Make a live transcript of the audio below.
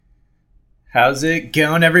How's it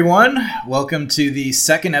going, everyone? Welcome to the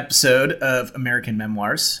second episode of American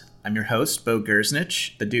Memoirs. I'm your host, Bo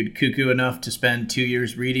Gersnich, the dude cuckoo enough to spend 2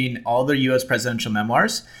 years reading all the U.S. presidential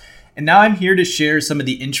memoirs. And now I'm here to share some of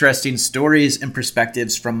the interesting stories and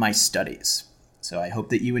perspectives from my studies. So I hope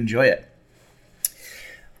that you enjoy it.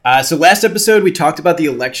 So last episode, we talked about the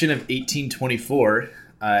election of 1824,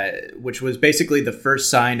 which was basically the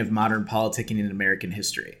first sign of modern politicking in American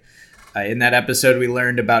history. In that episode, we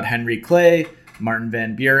learned about Henry Clay, Martin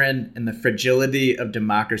Van Buren, and the fragility of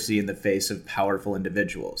democracy in the face of powerful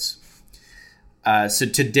individuals. So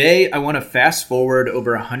today, I want to fast forward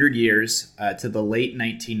over 100 years to the late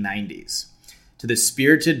 1990s, to the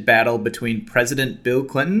spirited battle between President Bill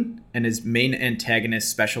Clinton and his main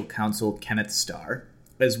antagonist, Special Counsel Kenneth Starr,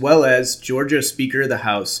 as well as Georgia Speaker of the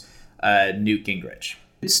House, Newt Gingrich.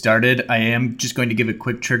 Started, I am just going to give a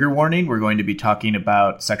quick trigger warning. We're going to be talking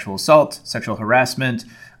about sexual assault, sexual harassment,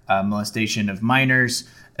 molestation of minors,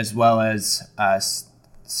 as well as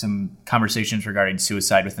some conversations regarding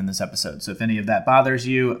suicide within this episode. So if any of that bothers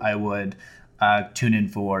you, I would tune in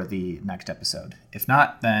for the next episode. If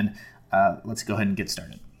not, then let's go ahead and get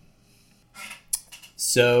started.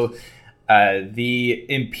 So the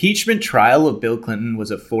impeachment trial of Bill Clinton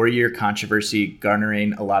was a 4-year controversy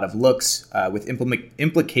garnering a lot of looks with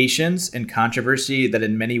implications and controversy that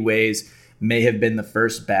in many ways may have been the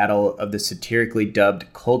first battle of the satirically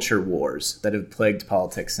dubbed culture wars that have plagued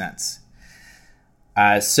politics since.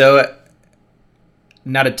 So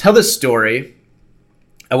now to tell the story,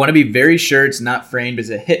 I want to be very sure it's not framed as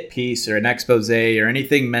a hit piece or an expose or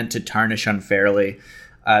anything meant to tarnish unfairly.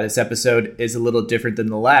 This episode is a little different than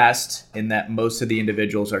the last in that most of the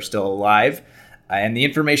individuals are still alive, and the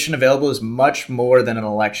information available is much more than an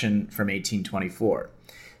election from 1824.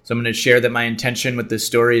 So I'm going to share that my intention with this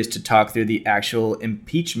story is to talk through the actual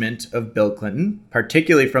impeachment of Bill Clinton,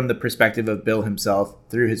 particularly from the perspective of Bill himself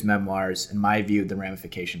through his memoirs and my view of the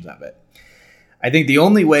ramifications of it. I think the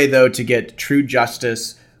only way, though, to get true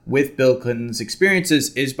justice with Bill Clinton's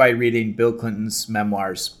experiences is by reading Bill Clinton's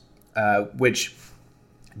memoirs, which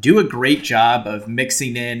do a great job of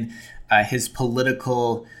mixing in his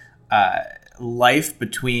political life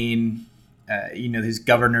between, his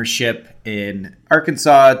governorship in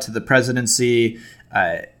Arkansas to the presidency,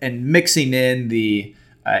 and mixing in the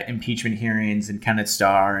impeachment hearings and Kenneth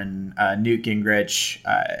Starr and Newt Gingrich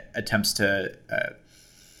attempts to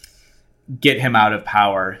get him out of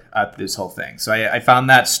power through this whole thing. So I found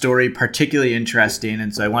that story particularly interesting,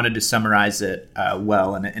 and so I wanted to summarize it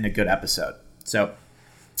well in a good episode. So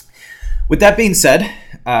with that being said,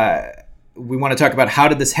 we want to talk about how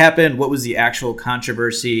did this happen? What was the actual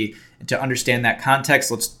controversy? And to understand that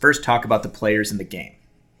context, let's first talk about the players in the game.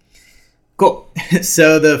 Cool.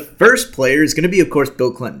 So the first player is going to be, of course,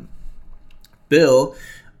 Bill Clinton. Bill,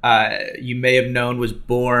 you may have known, was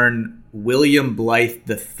born William Blythe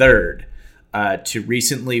III to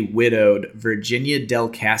recently widowed Virginia Del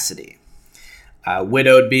Cassidy.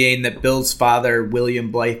 Widowed being that Bill's father,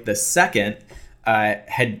 William Blythe II,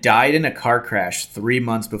 had died in a car crash 3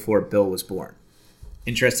 months before Bill was born.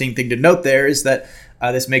 Interesting thing to note there is that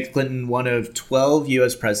this makes Clinton one of 12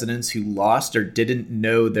 U.S. presidents who lost or didn't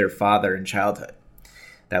know their father in childhood.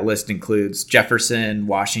 That list includes Jefferson,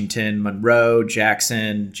 Washington, Monroe,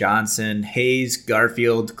 Jackson, Johnson, Hayes,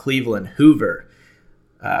 Garfield, Cleveland, Hoover,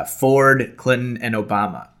 Ford, Clinton, and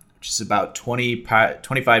Obama, which is about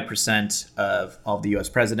 25% of all the U.S.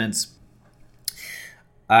 presidents.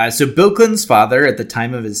 So Bill Clinton's father, at the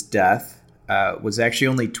time of his death, was actually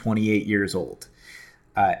only 28 years old.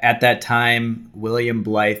 At that time, William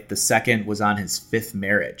Blythe II was on his fifth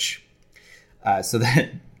marriage. So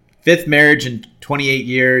that fifth marriage in 28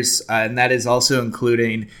 years, and that is also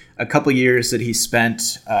including a couple years that he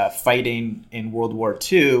spent fighting in World War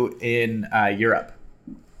II in Europe.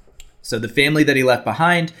 So the family that he left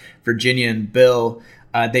behind, Virginia and Bill,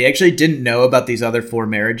 they actually didn't know about these other 4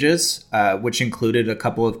 marriages, which included a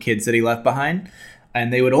couple of kids that he left behind.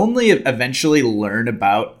 And they would only eventually learn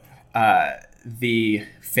about the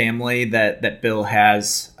family that Bill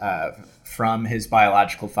has from his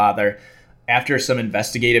biological father after some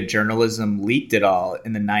investigative journalism leaked it all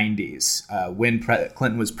in the 90s when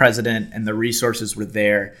Clinton was president and the resources were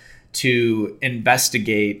there to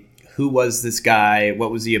investigate who was this guy,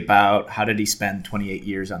 what was he about, how did he spend 28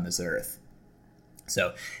 years on this earth.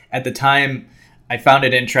 So at the time, I found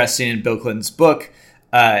it interesting in Bill Clinton's book.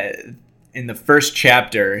 In the first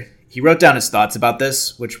chapter, he wrote down his thoughts about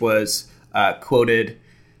this, which was quoted,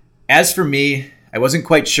 "As for me, I wasn't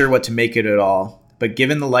quite sure what to make of it all, but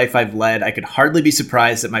given the life I've led, I could hardly be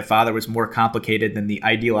surprised that my father was more complicated than the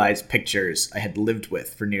idealized pictures I had lived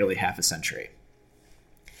with for nearly half a century."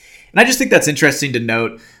 And I just think that's interesting to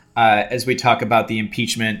note as we talk about the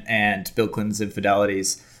impeachment and Bill Clinton's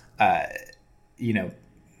infidelities. The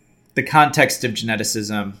context of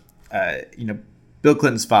geneticism, Bill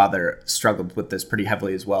Clinton's father struggled with this pretty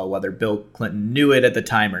heavily as well, whether Bill Clinton knew it at the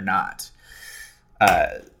time or not.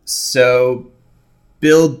 So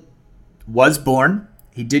Bill was born.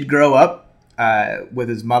 He did grow up with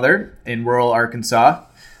his mother in rural Arkansas.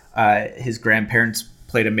 His grandparents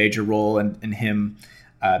played a major role in him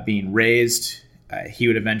being raised. He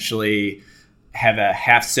would eventually have a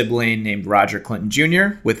half-sibling named Roger Clinton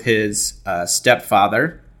Jr. with his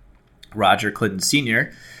stepfather, Roger Clinton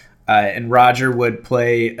Sr., and Roger would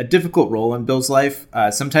play a difficult role in Bill's life,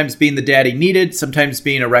 sometimes being the dad he needed, sometimes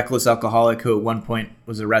being a reckless alcoholic who at one point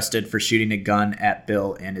was arrested for shooting a gun at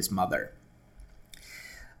Bill and his mother.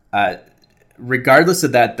 Regardless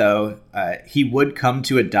of that, though, he would come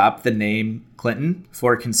to adopt the name Clinton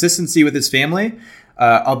for consistency with his family.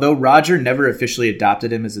 Although Roger never officially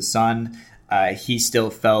adopted him as a son, he still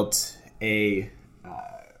felt a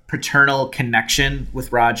paternal connection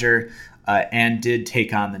with Roger and did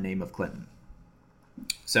take on the name of Clinton.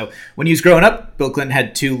 So when he was growing up, Bill Clinton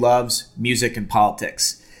had two loves, music and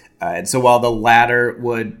politics. And so while the latter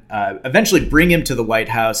would eventually bring him to the White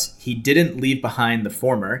House, he didn't leave behind the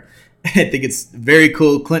former. I think it's very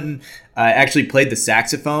cool. Clinton actually played the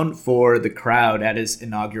saxophone for the crowd at his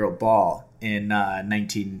inaugural ball in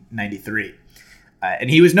 1993. And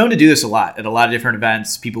he was known to do this a lot at a lot of different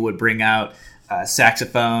events. People would bring out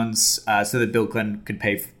saxophones so that Bill Clinton could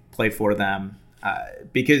play for them.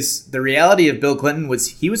 Because the reality of Bill Clinton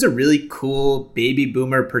was he was a really cool baby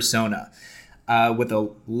boomer persona with a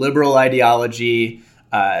liberal ideology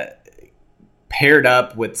paired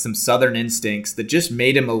up with some Southern instincts that just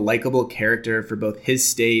made him a likable character for both his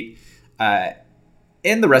state and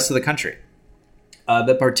the rest of the country.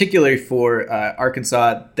 But particularly for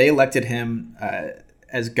Arkansas, they elected him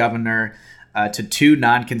as governor to 2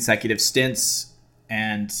 non-consecutive stints,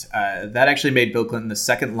 and that actually made Bill Clinton the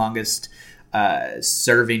second longest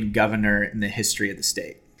serving governor in the history of the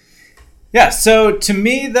state. Yeah, so to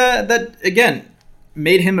me, that again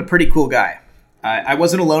made him a pretty cool guy. I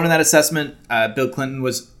wasn't alone in that assessment. Bill Clinton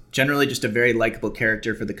was generally just a very likable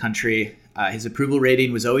character for the country. His approval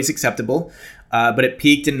rating was always acceptable, but it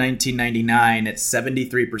peaked in 1999 at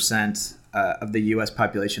 73% of the U.S.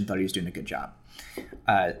 population thought he was doing a good job.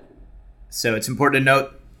 So it's important to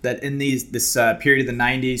note that in this period of the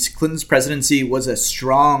 90s, Clinton's presidency was a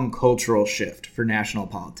strong cultural shift for national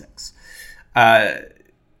politics.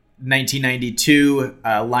 1992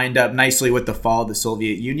 lined up nicely with the fall of the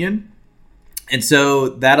Soviet Union. And so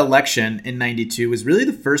that election in 92 was really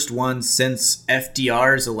the first one since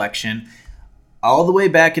FDR's election all the way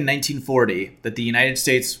back in 1940 that the United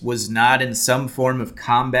States was not in some form of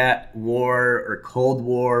combat war or Cold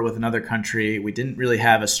War with another country. We didn't really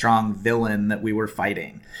have a strong villain that we were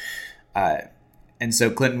fighting. And so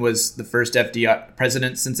Clinton was the first FDR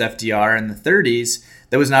president since FDR in the 30s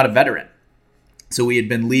that was not a veteran. So we had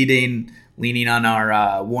been leaning on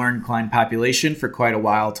our war-inclined population for quite a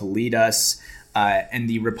while to lead us. And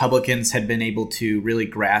the Republicans had been able to really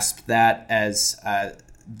grasp that as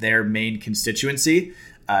their main constituency.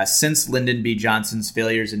 Since Lyndon B. Johnson's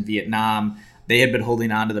failures in Vietnam, they had been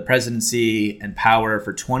holding on to the presidency and power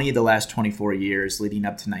for 20 of the last 24 years leading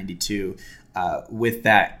up to 92 with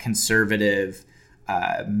that conservative,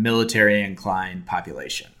 military-inclined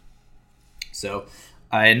population. So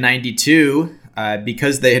in 92,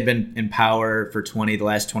 because they had been in power for 20 of the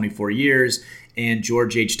last 24 years, and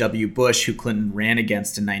George H.W. Bush, who Clinton ran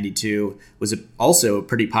against in 92, was also a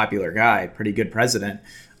pretty popular guy, pretty good president.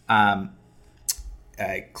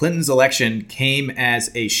 Clinton's election came as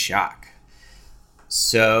a shock.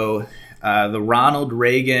 So the Ronald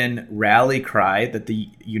Reagan rally cry that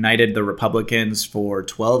united the Republicans for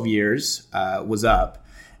 12 years was up,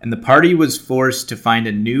 and the party was forced to find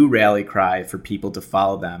a new rally cry for people to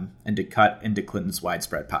follow them and to cut into Clinton's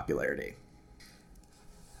widespread popularity.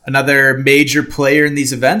 Another major player in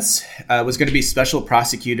these events was going to be Special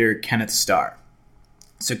Prosecutor Kenneth Starr.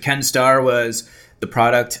 So Ken Starr was the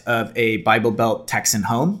product of a Bible Belt Texan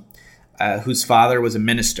home whose father was a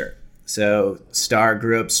minister. So Starr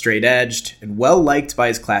grew up straight-edged and well-liked by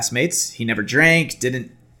his classmates. He never drank,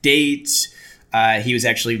 didn't date. He was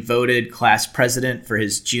actually voted class president for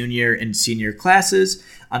his junior and senior classes,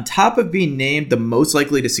 on top of being named the most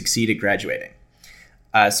likely to succeed at graduating.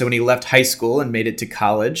 So when he left high school and made it to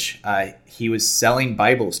college, he was selling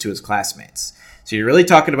Bibles to his classmates. So you're really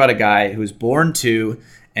talking about a guy who was born to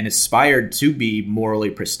and aspired to be morally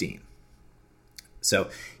pristine. So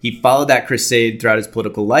he followed that crusade throughout his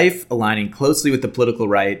political life, aligning closely with the political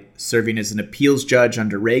right, serving as an appeals judge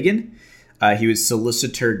under Reagan. He was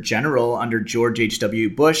Solicitor General under George H.W.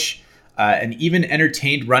 Bush, and even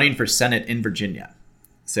entertained running for Senate in Virginia.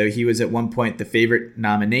 So he was at one point the favorite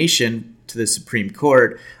nomination to the Supreme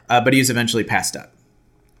Court, but he was eventually passed up.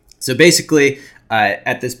 So basically,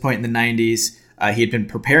 at this point in the 90s, he had been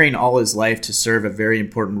preparing all his life to serve a very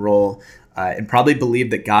important role, and probably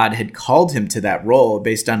believed that God had called him to that role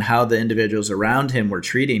based on how the individuals around him were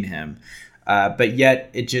treating him. But yet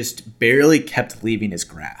it just barely kept leaving his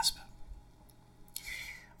grasp.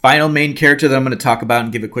 Final main character that I'm going to talk about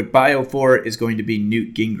and give a quick bio for is going to be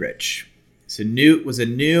Newt Gingrich. So Newt was a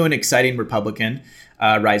new and exciting Republican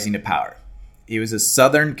rising to power. He was a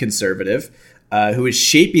Southern conservative who was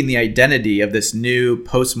shaping the identity of this new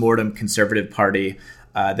post-mortem conservative party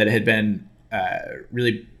that had been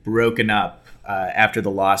really broken up after the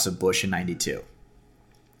loss of Bush in 92.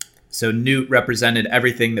 So Newt represented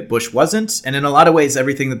everything that Bush wasn't, and in a lot of ways,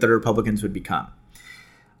 everything that the Republicans would become.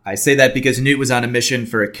 I say that because Newt was on a mission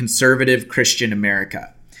for a conservative Christian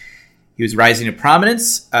America. He was rising to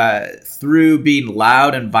prominence through being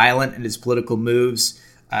loud and violent in his political moves.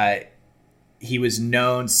 He was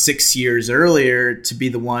known 6 years earlier to be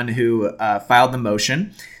the one who filed the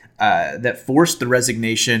motion that forced the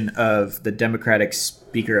resignation of the Democratic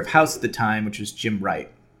Speaker of House at the time, which was Jim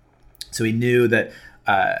Wright. So he knew that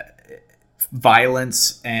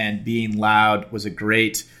violence and being loud was a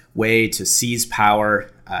great way to seize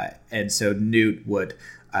power, and so Newt would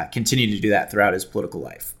continue to do that throughout his political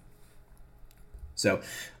life. So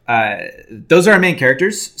those are our main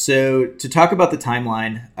characters. So to talk about the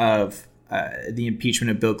timeline of the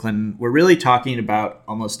impeachment of Bill Clinton, we're really talking about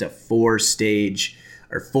almost a four-stage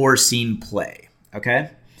or four-scene play,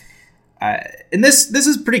 okay? And this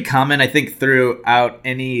is pretty common, I think, throughout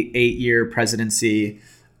any 8-year presidency.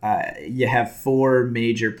 You have four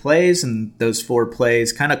major plays, and those four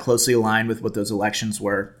plays kind of closely align with what those elections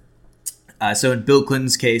were. So in Bill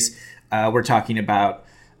Clinton's case, we're talking about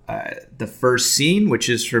the first scene, which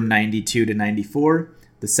is from 92 to 94,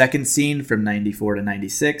 the second scene from 94 to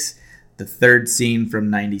 96, the third scene from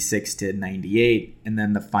 96 to 98, and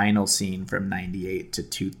then the final scene from 98 to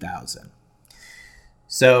 2000.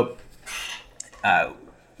 So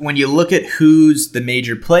when you look at who's the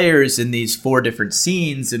major players in these four different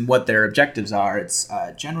scenes and what their objectives are, it's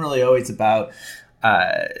generally always about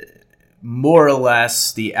more or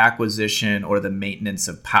less the acquisition or the maintenance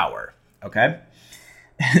of power, okay?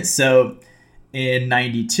 So in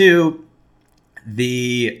 92,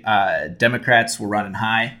 the Democrats were running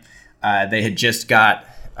high. They had just got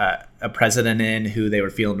a president in who they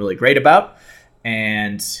were feeling really great about,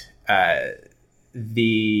 and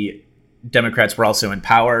the Democrats were also in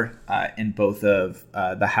power in both of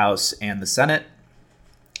the House and the Senate.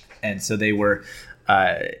 And so they were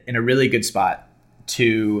in a really good spot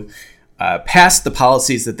to pass the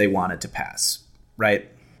policies that they wanted to pass, right?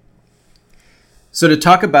 So to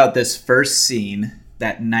talk about this first scene,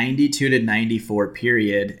 that 92 to 94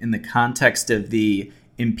 period in the context of the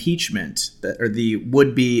impeachment, or the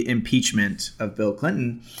would-be impeachment of Bill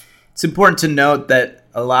Clinton, it's important to note that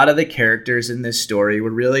a lot of the characters in this story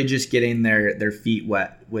were really just getting their feet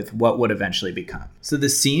wet with what would eventually become. So the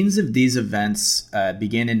scenes of these events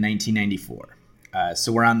begin in 1994.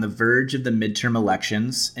 So we're on the verge of the midterm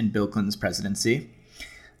elections in Bill Clinton's presidency.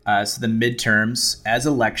 So the midterms, as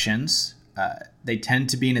elections, they tend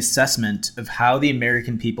to be an assessment of how the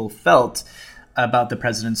American people felt about the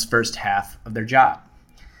president's first half of their job.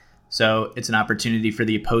 So it's an opportunity for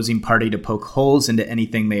the opposing party to poke holes into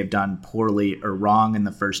anything they have done poorly or wrong in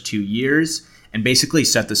the first 2 years and basically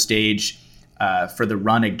set the stage for the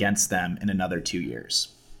run against them in another 2 years.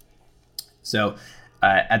 So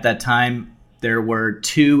at that time, there were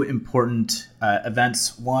two important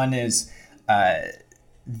events. One is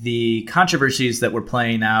the controversies that were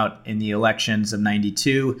playing out in the elections of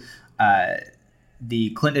 92.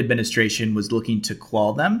 The Clinton administration was looking to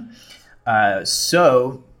quell them.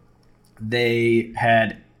 So they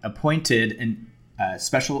had appointed a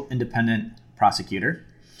special independent prosecutor,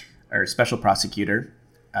 or special prosecutor,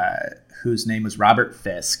 whose name was Robert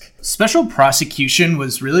Fisk. Special prosecution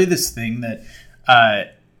was really this thing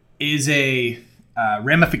that is a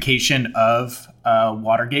ramification of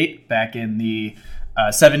Watergate back in the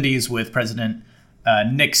 70s with President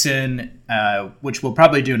Nixon, which we'll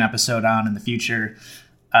probably do an episode on in the future.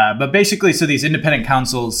 But basically, so these independent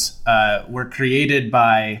counsels were created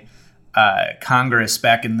by Congress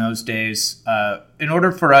back in those days in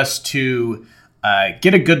order for us to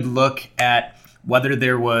get a good look at whether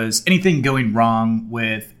there was anything going wrong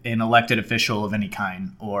with an elected official of any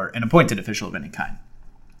kind or an appointed official of any kind.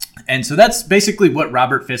 And so that's basically what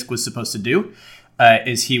Robert Fisk was supposed to do,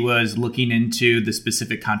 is he was looking into the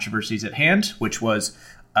specific controversies at hand, which was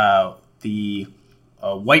the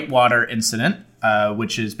Whitewater incident,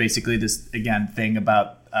 which is basically this, again, thing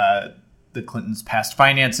about the Clintons' past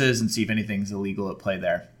finances and see if anything's illegal at play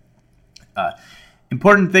there.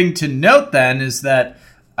 Important thing to note then is that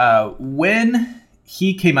when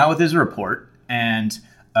he came out with his report and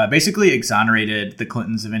basically exonerated the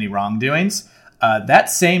Clintons of any wrongdoings, that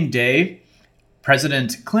same day,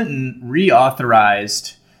 President Clinton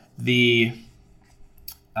reauthorized the,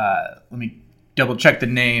 let me double check the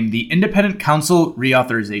name, the Independent Counsel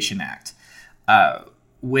Reauthorization Act,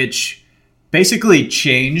 which basically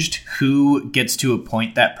changed who gets to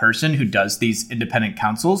appoint that person who does these independent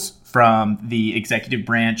counsels from the executive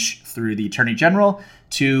branch through the Attorney General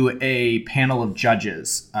to a panel of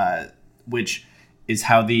judges, which is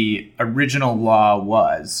how the original law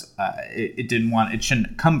was. It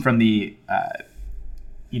shouldn't come from the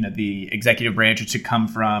executive branch. It should come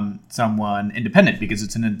from someone independent because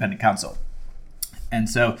it's an independent counsel. And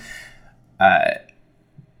so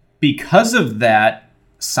because of that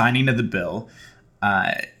signing of the bill,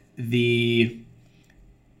 the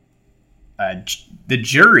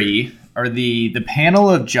jury or the panel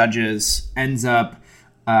of judges ends up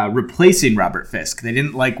replacing Robert Fisk. They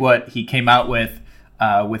didn't like what he came out with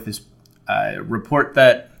this report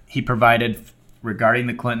that he provided regarding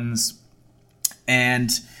the Clintons, and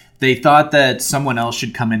they thought that someone else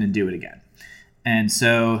should come in and do it again. And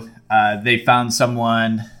so they found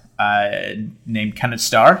someone named Kenneth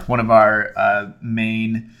Starr, one of our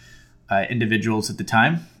main individuals at the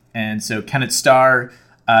time. And so Kenneth Starr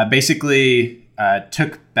basically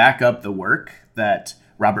took back up the work that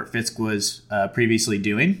Robert Fisk was previously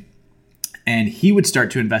doing, and he would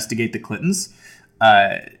start to investigate the Clintons,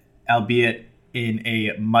 albeit in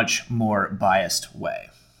a much more biased way.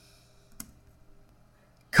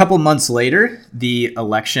 A couple months later, the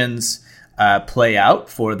elections play out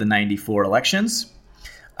for the 94 elections.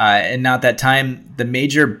 And now at that time, the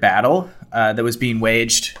major battle that was being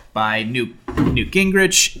waged by Newt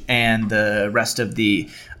Gingrich and the rest of the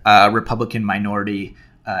Republican minority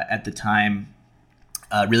at the time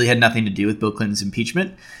really had nothing to do with Bill Clinton's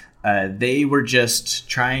impeachment. They were just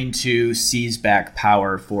trying to seize back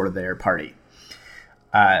power for their party.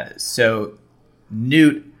 So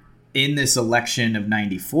Newt, in this election of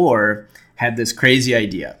 94, had this crazy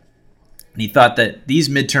idea. And he thought that these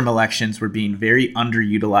midterm elections were being very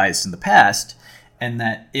underutilized in the past, and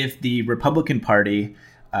that if the Republican Party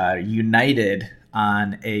united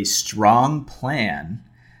on a strong plan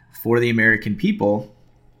for the American people,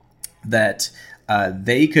 that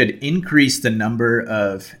they could increase the number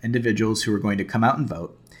of individuals who were going to come out and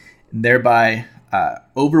vote, and thereby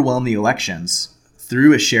overwhelm the elections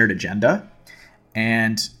through a shared agenda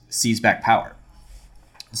and seize back power.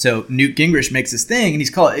 So Newt Gingrich makes this thing, and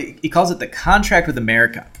he calls it the Contract with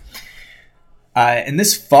America. And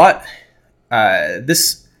this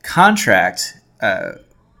contract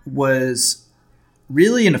was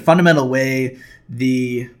really, in a fundamental way,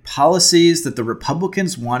 the policies that the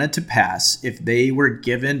Republicans wanted to pass if they were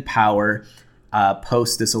given power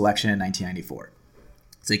post this election in 1994.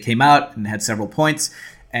 So they came out and had several points,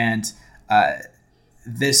 and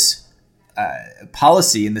this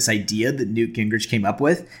policy and this idea that Newt Gingrich came up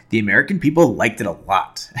with, the American people liked it a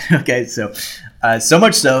lot. Okay, so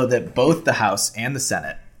much so that both the House and the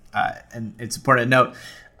Senate, and it's important to note,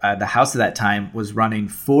 the House at that time was running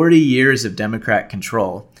 40 years of Democrat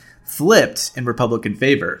control, flipped in Republican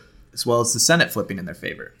favor, as well as the Senate flipping in their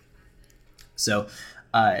favor. So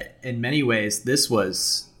in many ways, this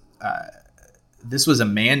was a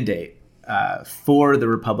mandate for the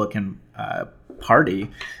Republican Party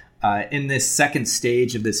in this second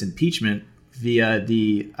stage of this impeachment via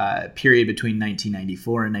the period between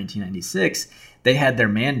 1994 and 1996. They had their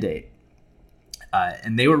mandate,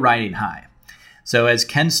 and they were riding high. So as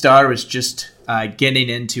Ken Starr was just getting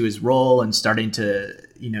into his role and starting to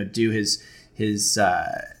do his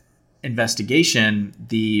investigation,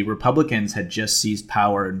 the Republicans had just seized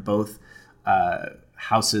power in both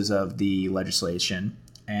houses of the legislation,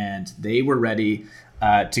 and they were ready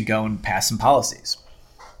to go and pass some policies.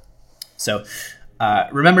 So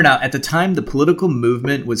remember now, at the time, the political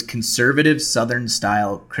movement was conservative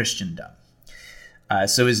Southern-style Christendom.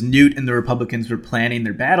 So as Newt and the Republicans were planning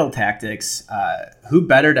their battle tactics, who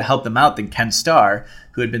better to help them out than Ken Starr,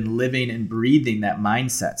 who had been living and breathing that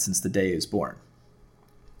mindset since the day he was born.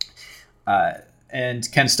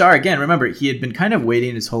 And Ken Starr, again, remember, he had been kind of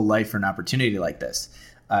waiting his whole life for an opportunity like this.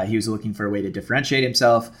 He was looking for a way to differentiate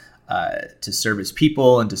himself, to serve his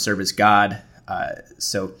people and to serve his God.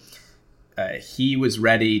 So he was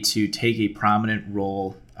ready to take a prominent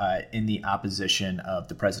role in the opposition of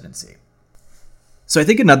the presidency. So I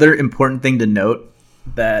think another important thing to note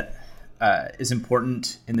that is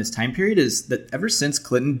important in this time period is that ever since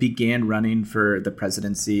Clinton began running for the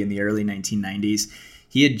presidency in the early 1990s,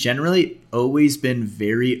 he had generally always been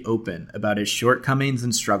very open about his shortcomings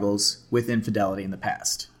and struggles with infidelity in the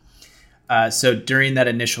past. So during that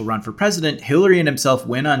initial run for president, Hillary and himself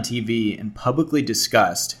went on TV and publicly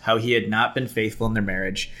discussed how he had not been faithful in their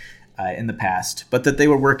marriage in the past, but that they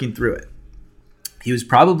were working through it. He was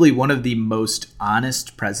probably one of the most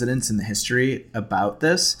honest presidents in the history about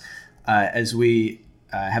this, as we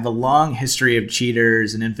have a long history of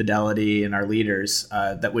cheaters and infidelity in our leaders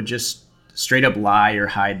that would just straight up lie or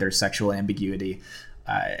hide their sexual ambiguity.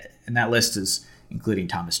 And that list is including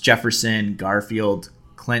Thomas Jefferson, Garfield,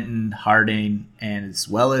 Clinton, Harding, and as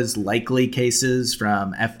well as likely cases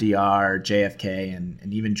from FDR, JFK,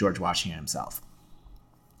 and even George Washington himself.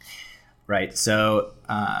 Right. So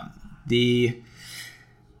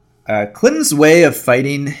Clinton's way of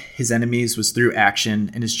fighting his enemies was through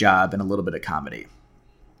action in his job and a little bit of comedy.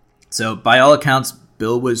 So by all accounts,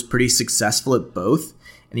 Bill was pretty successful at both,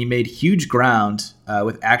 and he made huge ground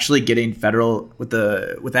with actually getting the federal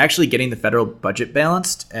budget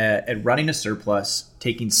balanced, at running a surplus,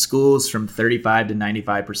 taking schools from 35 to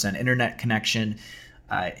 95% internet connection.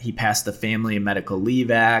 He passed the Family and Medical Leave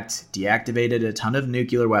Act, deactivated a ton of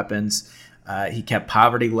nuclear weapons. He kept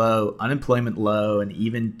poverty low, unemployment low, and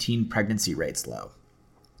even teen pregnancy rates low.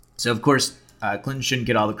 So, of course, Clinton shouldn't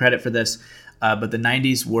get all the credit for this, but the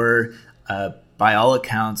 90s were, by all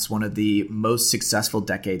accounts, one of the most successful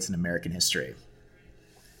decades in American history.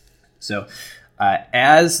 So,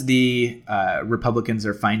 as the Republicans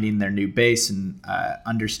are finding their new base and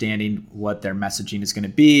understanding what their messaging is going to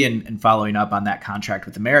be and following up on that contract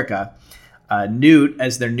with America, Newt,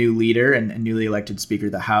 as their new leader and newly elected Speaker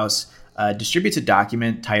of the House, distributes a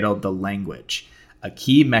document titled The Language, a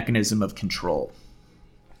Key Mechanism of Control.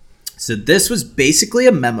 So this was basically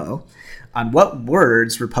a memo on what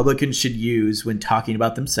words Republicans should use when talking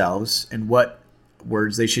about themselves and what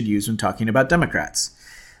words they should use when talking about Democrats.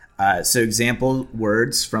 So example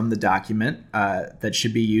words from the document that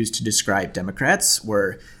should be used to describe Democrats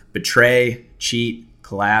were betray, cheat,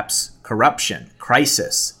 collapse, corruption,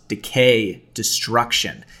 crisis, decay,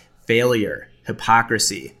 destruction, failure,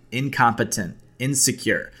 hypocrisy, incompetent,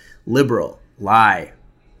 insecure, liberal, lie,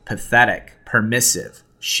 pathetic, permissive,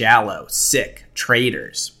 shallow, sick,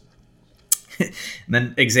 traitors. And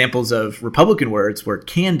then examples of Republican words were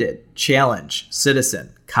candid, challenge,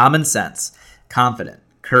 citizen, common sense, confident,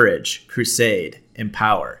 courage, crusade,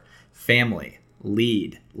 empower, family,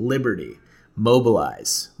 lead, liberty,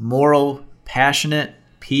 mobilize, moral, passionate,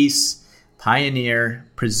 peace, pioneer,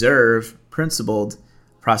 preserve, principled,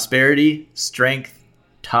 prosperity, strength,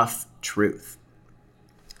 tough, truth.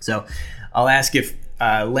 So I'll ask if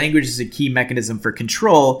language is a key mechanism for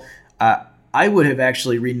control. I would have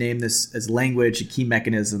actually renamed this as language, a key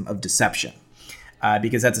mechanism of deception,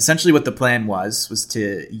 because that's essentially what the plan was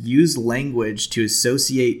to use language to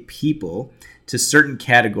associate people to certain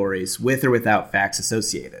categories with or without facts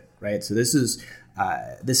associated, right? So this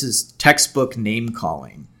is textbook name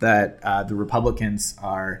calling that the Republicans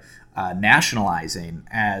are nationalizing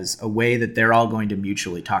as a way that they're all going to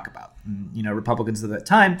mutually talk about. You know, Republicans at that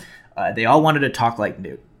time, they all wanted to talk like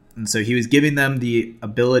Newt. And so he was giving them the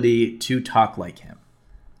ability to talk like him.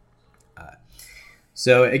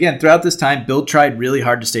 So again, throughout this time, Bill tried really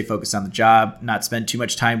hard to stay focused on the job, not spend too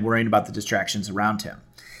much time worrying about the distractions around him.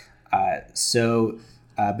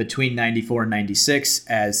 Between 94 and 96,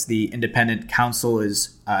 as the independent counsel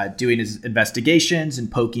is doing his investigations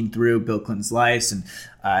and poking through Bill Clinton's lies, and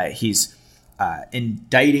he's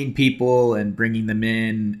indicting people and bringing them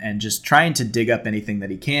in and just trying to dig up anything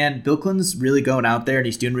that he can. Bill Clinton's really going out there and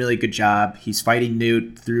he's doing a really good job. He's fighting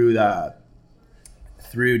Newt through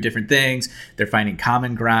different things. They're finding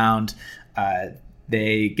common ground.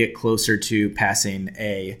 They get closer to passing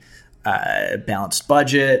a balanced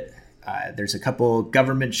budget. There's a couple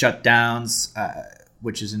government shutdowns,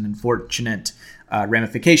 which is an unfortunate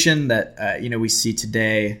ramification that we see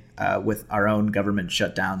today with our own government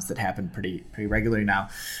shutdowns that happen pretty regularly now.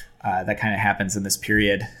 That kind of happens in this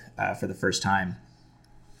period for the first time.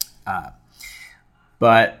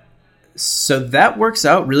 But so that works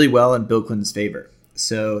out really well in Bill Clinton's favor.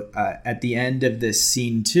 So at the end of this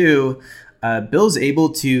scene too, Bill's able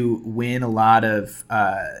to win a lot of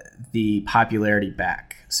the popularity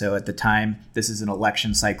back. So at the time, this is an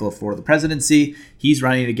election cycle for the presidency. He's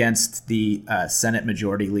running against the Senate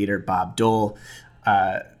Majority Leader, Bob Dole,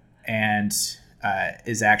 and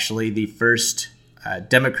is actually the first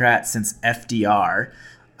Democrat since FDR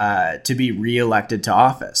to be reelected to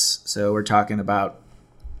office. So we're talking about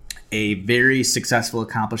a very successful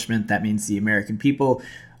accomplishment. That means the American people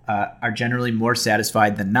are generally more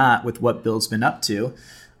satisfied than not with what Bill's been up to,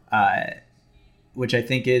 which I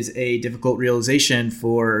think is a difficult realization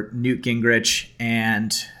for Newt Gingrich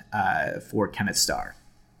and for Kenneth Starr.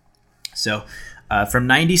 So from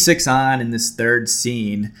 96 on in this third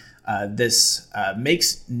scene, this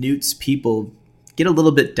makes Newt's people get a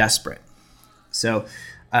little bit desperate. So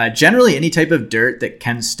generally any type of dirt that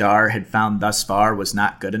Ken Starr had found thus far was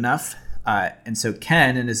not good enough. And so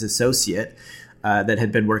Ken and his associate that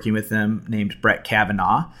had been working with him, named Brett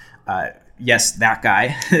Kavanaugh, yes, that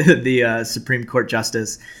guy, the Supreme Court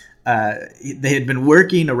Justice, they had been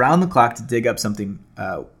working around the clock to dig up something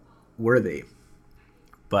worthy.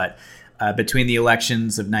 But between the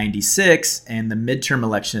elections of 96 and the midterm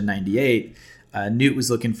election in 98, Newt was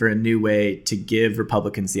looking for a new way to give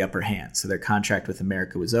Republicans the upper hand. So their contract with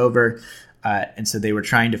America was over. And so they were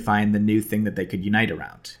trying to find the new thing that they could unite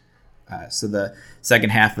around. So the second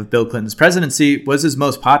half of Bill Clinton's presidency was his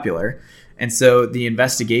most popular. And so the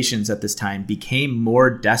investigations at this time became more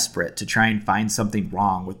desperate to try and find something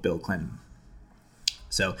wrong with Bill Clinton.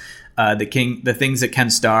 So the things that Ken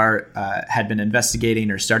Starr had been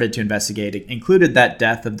investigating or started to investigate included that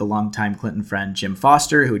death of the longtime Clinton friend Jim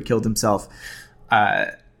Foster, who had killed himself,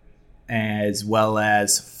 as well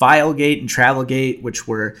as Filegate and Travelgate, which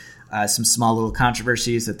were some small little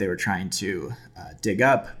controversies that they were trying to dig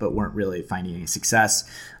up, but weren't really finding any success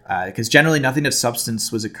because generally nothing of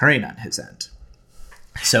substance was occurring on his end.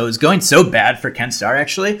 So it was going so bad for Ken Starr,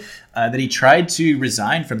 actually, that he tried to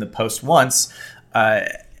resign from the post once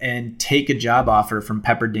and take a job offer from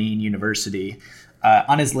Pepperdine University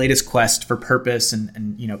on his latest quest for purpose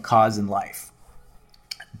and cause in life.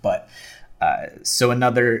 But so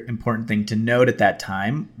another important thing to note at that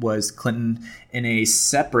time was Clinton, in a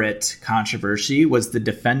separate controversy, was the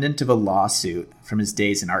defendant of a lawsuit from his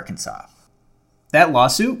days in Arkansas. That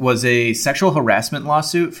lawsuit was a sexual harassment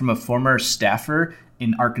lawsuit from a former staffer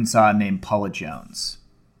in Arkansas named Paula Jones.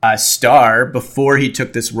 Starr, before he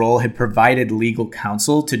took this role, had provided legal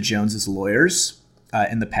counsel to Jones's lawyers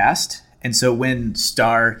in the past. And so when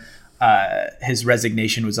Starr, his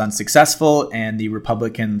resignation was unsuccessful and the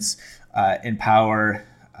Republicans in power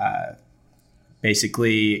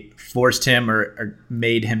basically forced him or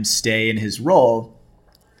made him stay in his role,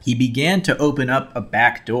 he began to open up a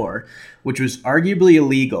back door, which was arguably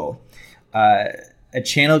illegal, a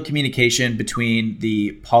channel of communication between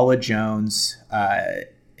the Paula Jones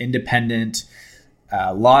independent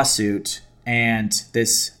lawsuit and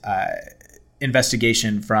this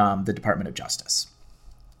investigation from the Department of Justice.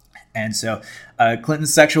 And so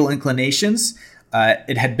Clinton's sexual inclinations,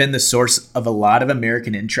 it had been the source of a lot of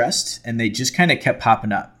American interest, and they just kind of kept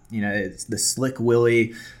popping up. It's the Slick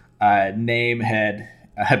Willie name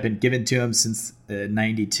had been given to him since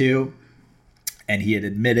 92, and he had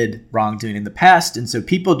admitted wrongdoing in the past. And so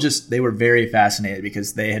people they were very fascinated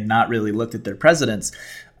because they had not really looked at their presidents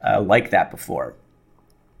like that before.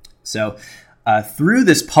 So through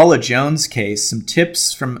this Paula Jones case, some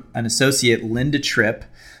tips from an associate, Linda Tripp,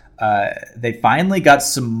 they finally got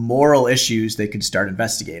some moral issues they could start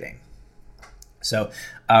investigating. So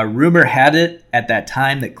rumor had it at that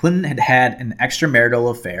time that Clinton had had an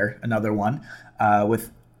extramarital affair, another one,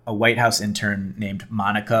 with a White House intern named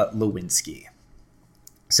Monica Lewinsky.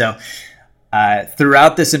 So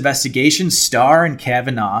throughout this investigation, Starr and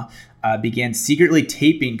Kavanaugh began secretly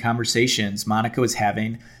taping conversations Monica was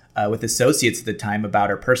having with associates at the time about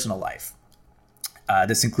her personal life.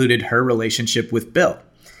 This included her relationship with Bill.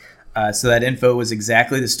 So that info was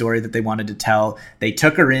exactly the story that they wanted to tell. They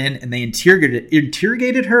took her in and they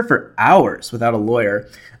interrogated her for hours without a lawyer,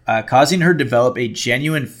 causing her to develop a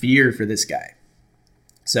genuine fear for this guy.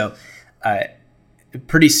 So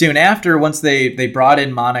pretty soon after, once they brought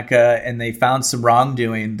in Monica and they found some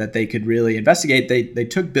wrongdoing that they could really investigate, they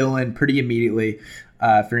took Bill in pretty immediately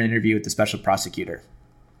for an interview with the special prosecutor.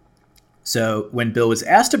 So when Bill was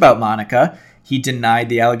asked about Monica, he denied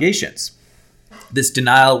the allegations. This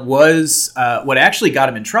denial was what actually got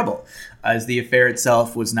him in trouble, as the affair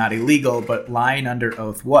itself was not illegal, but lying under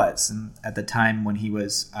oath was. And at the time when he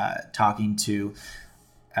was talking to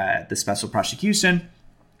the special prosecution,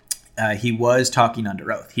 he was talking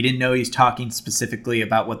under oath. He didn't know he was talking specifically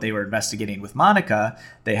about what they were investigating with Monica.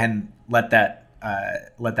 They hadn't let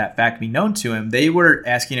that fact be known to him. They were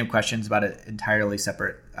asking him questions about an entirely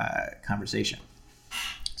separate conversation.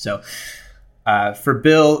 So for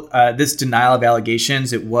Bill, this denial of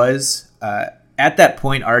allegations, it was at that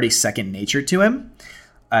point already second nature to him.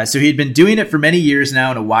 So he'd been doing it for many years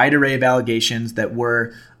now in a wide array of allegations that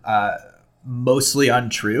were mostly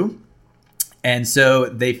untrue. And so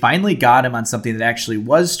they finally got him on something that actually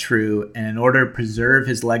was true. And in order to preserve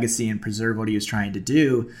his legacy and preserve what he was trying to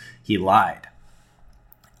do, he lied.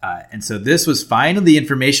 And so this was finally the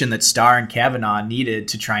information that Starr and Kavanaugh needed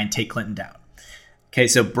to try and take Clinton down. Okay,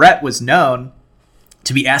 so Brett was known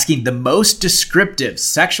to be asking the most descriptive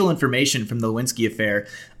sexual information from the Lewinsky affair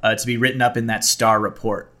to be written up in that Starr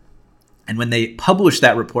report. And when they published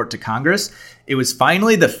that report to Congress, it was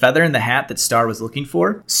finally the feather in the hat that Starr was looking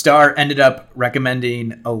for. Starr ended up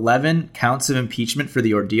recommending 11 counts of impeachment for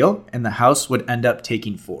the ordeal, and the House would end up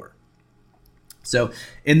taking 4. So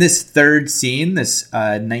in this third scene, this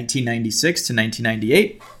 1996 to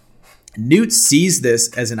 1998, Newt sees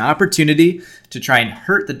this as an opportunity to try and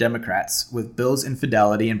hurt the Democrats with Bill's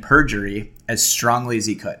infidelity and perjury as strongly as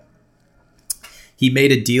he could. He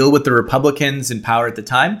made a deal with the Republicans in power at the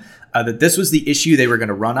time that this was the issue they were going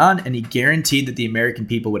to run on, and he guaranteed that the American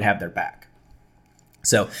people would have their back.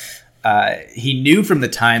 So he knew from the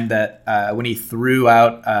time that when he threw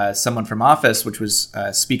out someone from office, which was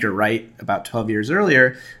Speaker Wright about 12 years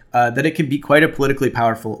earlier, that it can be quite a politically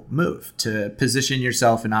powerful move to position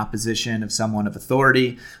yourself in opposition of someone of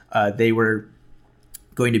authority. They were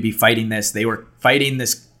going to be fighting this. They were fighting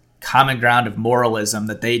this common ground of moralism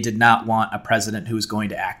that they did not want a president who was going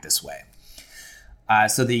to act this way.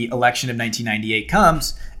 So the election of 1998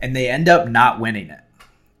 comes, and they end up not winning it.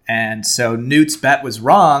 And so Newt's bet was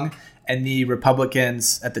wrong, and the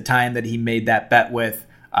Republicans at the time that he made that bet with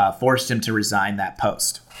forced him to resign that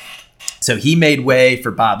post. So he made way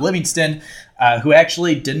for Bob Livingston, who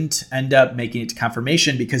actually didn't end up making it to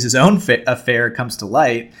confirmation because his own affair comes to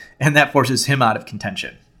light, and that forces him out of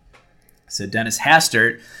contention. So Dennis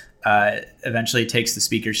Hastert eventually takes the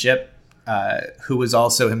speakership, who was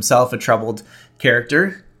also himself a troubled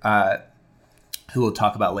character, who we'll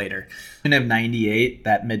talk about later. In 98,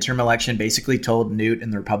 that midterm election basically told Newt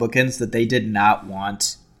and the Republicans that they did not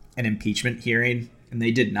want an impeachment hearing, and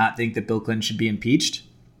they did not think that Bill Clinton should be impeached.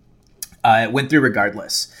 It went through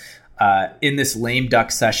regardless. In this lame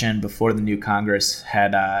duck session before the new Congress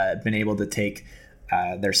had been able to take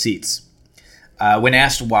their seats. When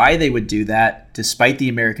asked why they would do that, despite the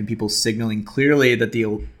American people signaling clearly that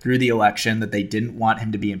through the election that they didn't want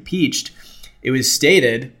him to be impeached, it was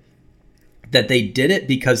stated that they did it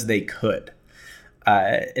because they could.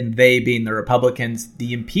 And they being the Republicans,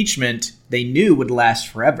 the impeachment they knew would last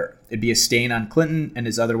forever. It'd be a stain on Clinton and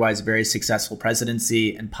his otherwise very successful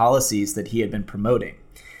presidency and policies that he had been promoting.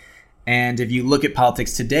 And if you look at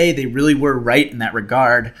politics today, they really were right in that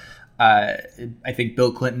regard. I think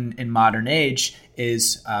Bill Clinton in modern age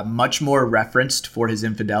is much more referenced for his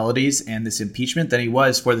infidelities and this impeachment than he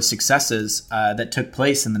was for the successes that took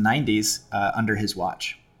place in the 90s under his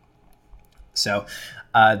watch. So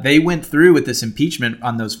they went through with this impeachment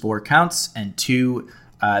on those 4 counts, and 2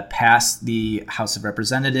 passed the House of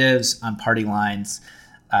Representatives on party lines.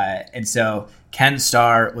 And so Ken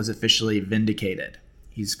Starr was officially vindicated.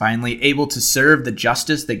 He's finally able to serve the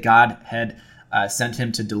justice that God had sent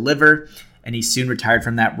him to deliver, and he soon retired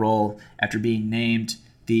from that role after being named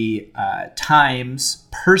the Times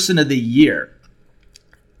Person of the Year.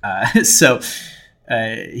 So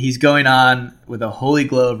he's going on with a holy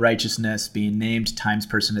glow of righteousness, being named Times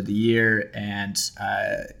Person of the Year, and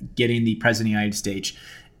getting the President of the United States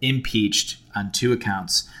impeached on 2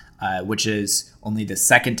 accounts, which is only the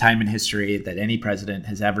second time in history that any president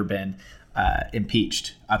has ever been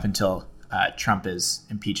impeached, up until Trump is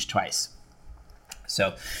impeached twice.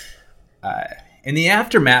 So in the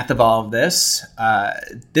aftermath of all of this,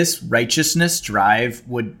 this righteousness drive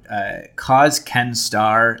would cause Ken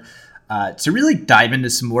Starr to really dive into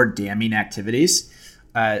some more damning activities.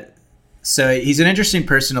 So he's an interesting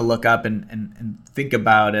person to look up and think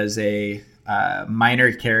about as a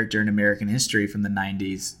minor character in American history from the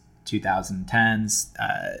 90s, 2010s,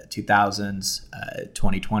 2000s,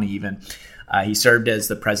 2020 even. He served as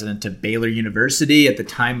the president of Baylor University at the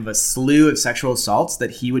time of a slew of sexual assaults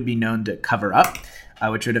that he would be known to cover up,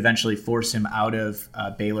 which would eventually force him out of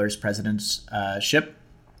Baylor's presidentship.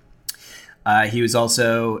 He was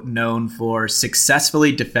also known for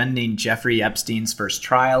successfully defending Jeffrey Epstein's first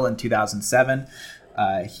trial in 2007.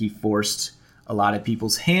 He forced a lot of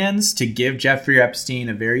people's hands to give Jeffrey Epstein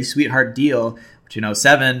a very sweetheart deal, which in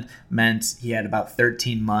 2007 meant he had about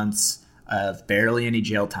 13 months of barely any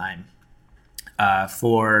jail time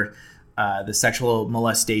for the sexual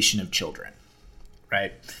molestation of children,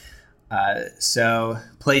 right? So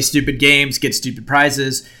play stupid games, get stupid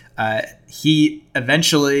prizes. He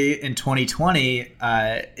eventually, in 2020,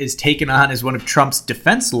 is taken on as one of Trump's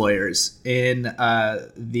defense lawyers in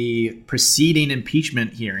the preceding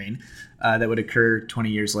impeachment hearing that would occur 20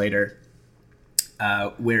 years later,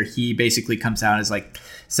 where he basically comes out as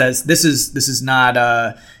says this is not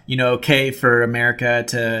okay for America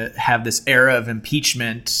to have this era of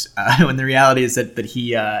impeachment, when the reality is that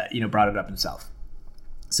he brought it up himself.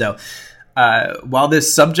 So while the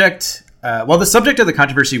subject of the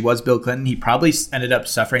controversy was Bill Clinton, he probably ended up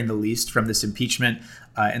suffering the least from this impeachment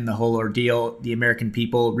in the whole ordeal. The American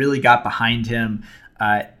people really got behind him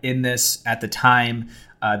in this at the time.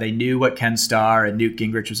 They knew what Ken Starr and Newt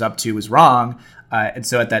Gingrich was up to was wrong. And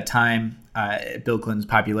so at that time, Bill Clinton's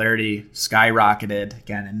popularity skyrocketed.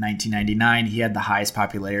 Again, in 1999, he had the highest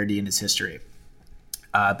popularity in his history.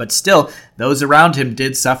 But still, those around him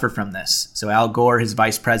did suffer from this. So Al Gore, his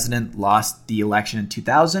vice president, lost the election in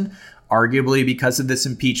 2000, arguably because of this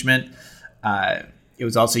impeachment. It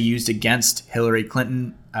was also used against Hillary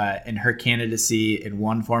Clinton in her candidacy in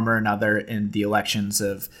one form or another in the elections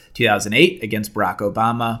of 2008 against Barack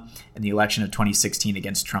Obama and the election of 2016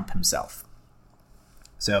 against Trump himself.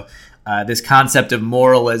 So this concept of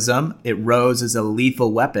moralism, it rose as a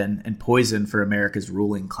lethal weapon and poison for America's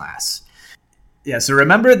ruling class. Yeah, so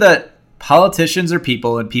remember that politicians are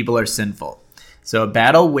people and people are sinful. So a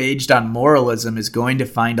battle waged on moralism is going to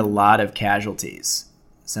find a lot of casualties.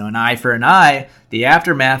 So an eye for an eye, the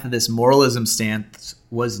aftermath of this moralism stance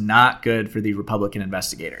was not good for the Republican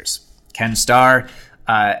investigators. Ken Starr,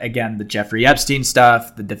 again, the Jeffrey Epstein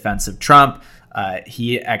stuff, the defense of Trump,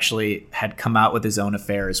 he actually had come out with his own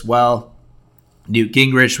affair as well. Newt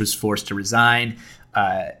Gingrich was forced to resign,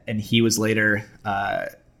 and he was later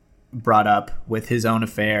brought up with his own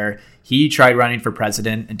affair. He tried running for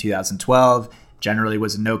president in 2012, generally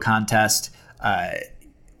was a no contest,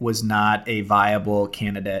 was not a viable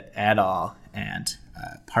candidate at all. And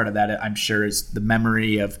part of that, I'm sure, is the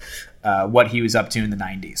memory of what he was up to in the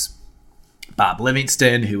 90s. Bob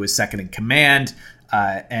Livingston, who was second in command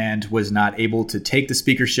and was not able to take the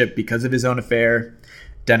speakership because of his own affair.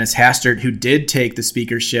 Dennis Hastert, who did take the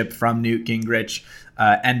speakership from Newt Gingrich,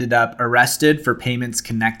 ended up arrested for payments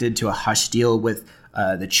connected to a hush deal with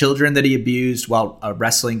the children that he abused while a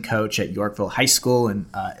wrestling coach at Yorkville High School in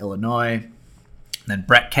Illinois. And then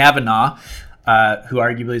Brett Kavanaugh, who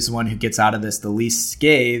arguably is the one who gets out of this the least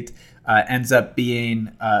scathed, ends up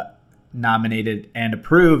being nominated and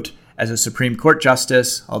approved as a Supreme Court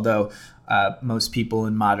justice, although most people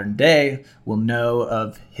in modern day will know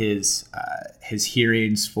of his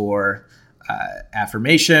hearings for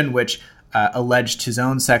affirmation, which alleged his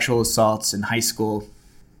own sexual assaults in high school.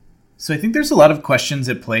 So I think there's a lot of questions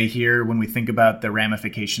at play here when we think about the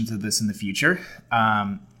ramifications of this in the future.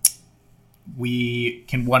 We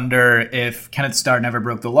can wonder if Kenneth Starr never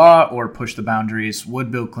broke the law or pushed the boundaries.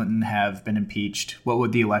 Would Bill Clinton have been impeached? What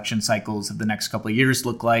would the election cycles of the next couple of years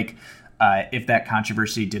look like if that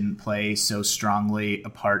controversy didn't play so strongly a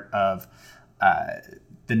part of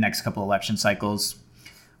the next couple election cycles?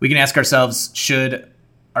 We can ask ourselves, should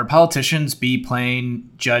our politicians be playing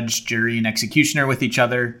judge, jury, and executioner with each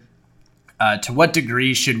other? To what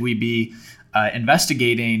degree should we be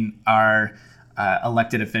investigating our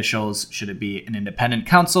elected officials? Should it be an independent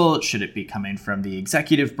counsel? Should it be coming from the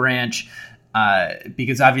executive branch?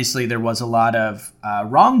 Because obviously there was a lot of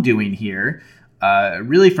wrongdoing here,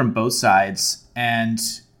 really from both sides. And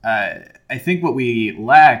I think what we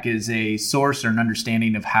lack is a source or an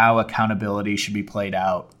understanding of how accountability should be played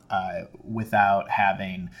out without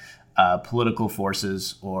having political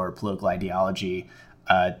forces or political ideology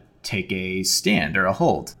take a stand or a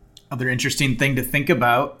hold. Other interesting thing to think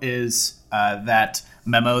about is that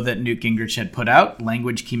memo that Newt Gingrich had put out,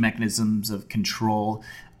 Language Key Mechanisms of Control.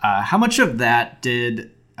 How much of that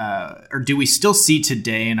did or do we still see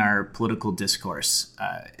today in our political discourse?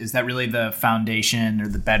 Is that really the foundation or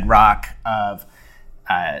the bedrock of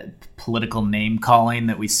political name calling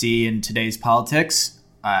that we see in today's politics?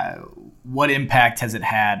 What impact has it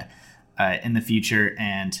had in the future,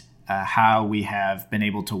 and how we have been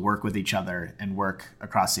able to work with each other and work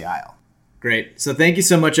across the aisle? Great. So thank you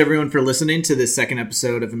so much, everyone, for listening to this second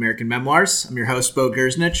episode of American Memoirs. I'm your host, Bo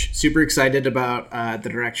Gersnich. Super excited about the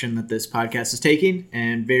direction that this podcast is taking,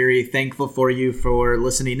 and very thankful for you for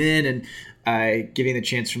listening in and giving the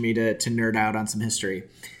chance for me to nerd out on some history.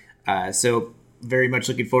 So very much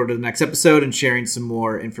looking forward to the next episode and sharing some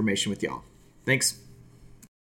more information with y'all. Thanks.